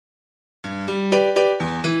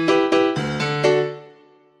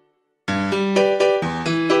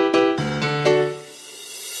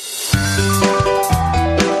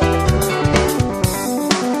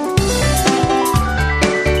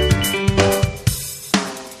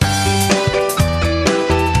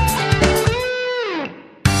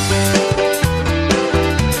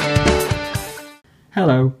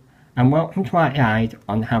and welcome to our guide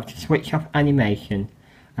on how to switch off animation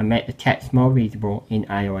and make the text more readable in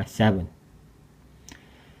iOS 7.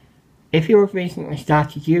 If you have recently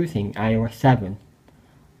started using iOS 7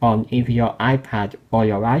 on either your iPad or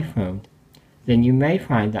your iPhone, then you may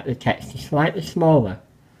find that the text is slightly smaller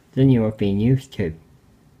than you have been used to.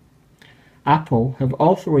 Apple have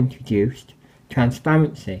also introduced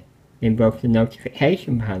transparency in both the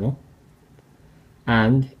notification panel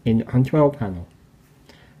and in the control panel,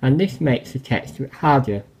 and this makes the text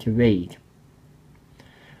harder to read.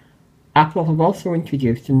 Apple have also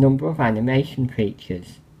introduced a number of animation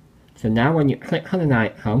features. So now when you click on an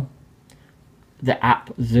icon, the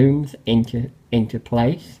app zooms into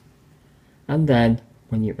place, and then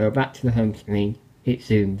when you go back to the home screen, it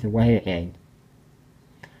zooms away again.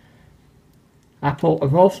 Apple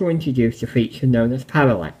have also introduced a feature known as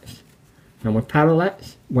parallax. And with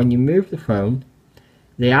parallax, when you move the phone,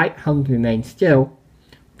 the icons remain still,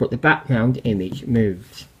 but the background image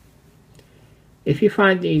moves. If you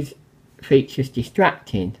find these features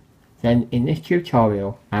distracting, then in this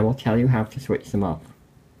tutorial I will tell you how to switch them off.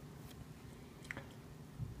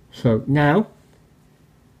 So now,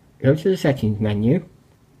 go to the settings menu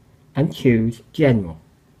and choose General.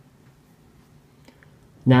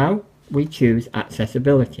 Now we choose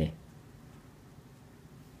Accessibility.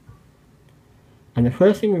 And the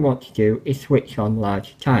first thing we want to do is switch on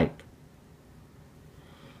Large Type.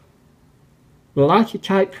 The larger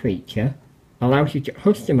type feature allows you to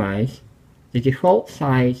customize the default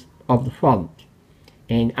size of the font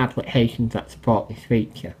in applications that support this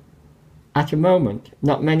feature. At the moment,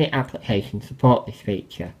 not many applications support this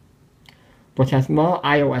feature, but as more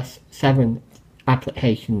iOS 7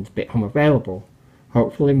 applications become available,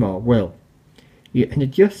 hopefully more will. You can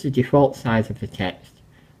adjust the default size of the text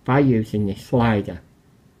by using this slider.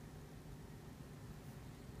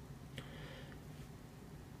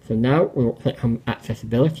 So now we'll click on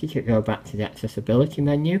Accessibility to go back to the Accessibility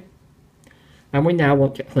menu, and we now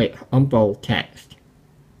want to click on Bold Text.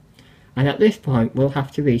 And at this point we'll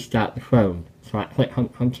have to restart the phone, so I click on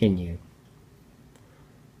Continue.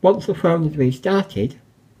 Once the phone is restarted,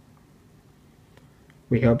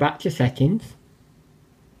 we go back to Settings,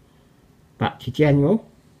 back to General,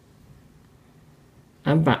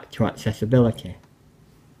 and back to Accessibility.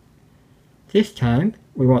 This time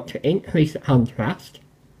we want to increase the contrast,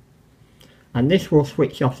 and this will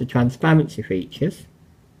switch off the transparency features,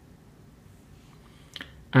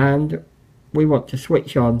 and we want to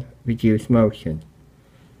switch on reduce motion,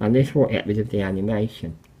 and this will get rid of the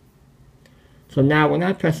animation. So now when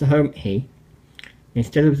I press the home key,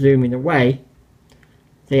 instead of zooming away,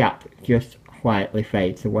 the app just quietly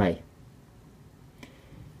fades away.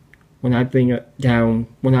 When I bring it down,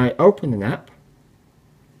 when I open an app,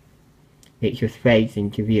 it just fades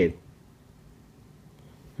into view.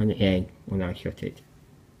 And again when I shut it.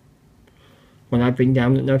 When I bring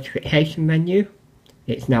down the notification menu,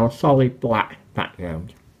 it's now a solid black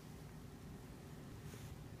background.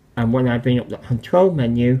 And when I bring up the control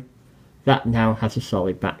menu, that now has a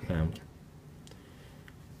solid background.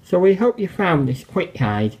 So we hope you found this quick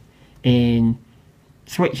guide in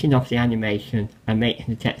switching off the animation and making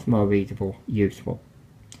the text more readable useful.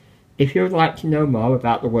 If you would like to know more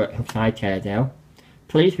about the work of SiteAiredale,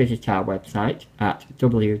 please visit our website at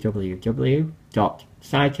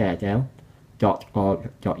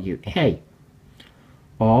www.siteairedale.org.uk,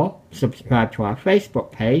 or subscribe to our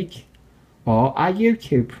Facebook page or our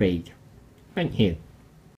YouTube feed. Thank you.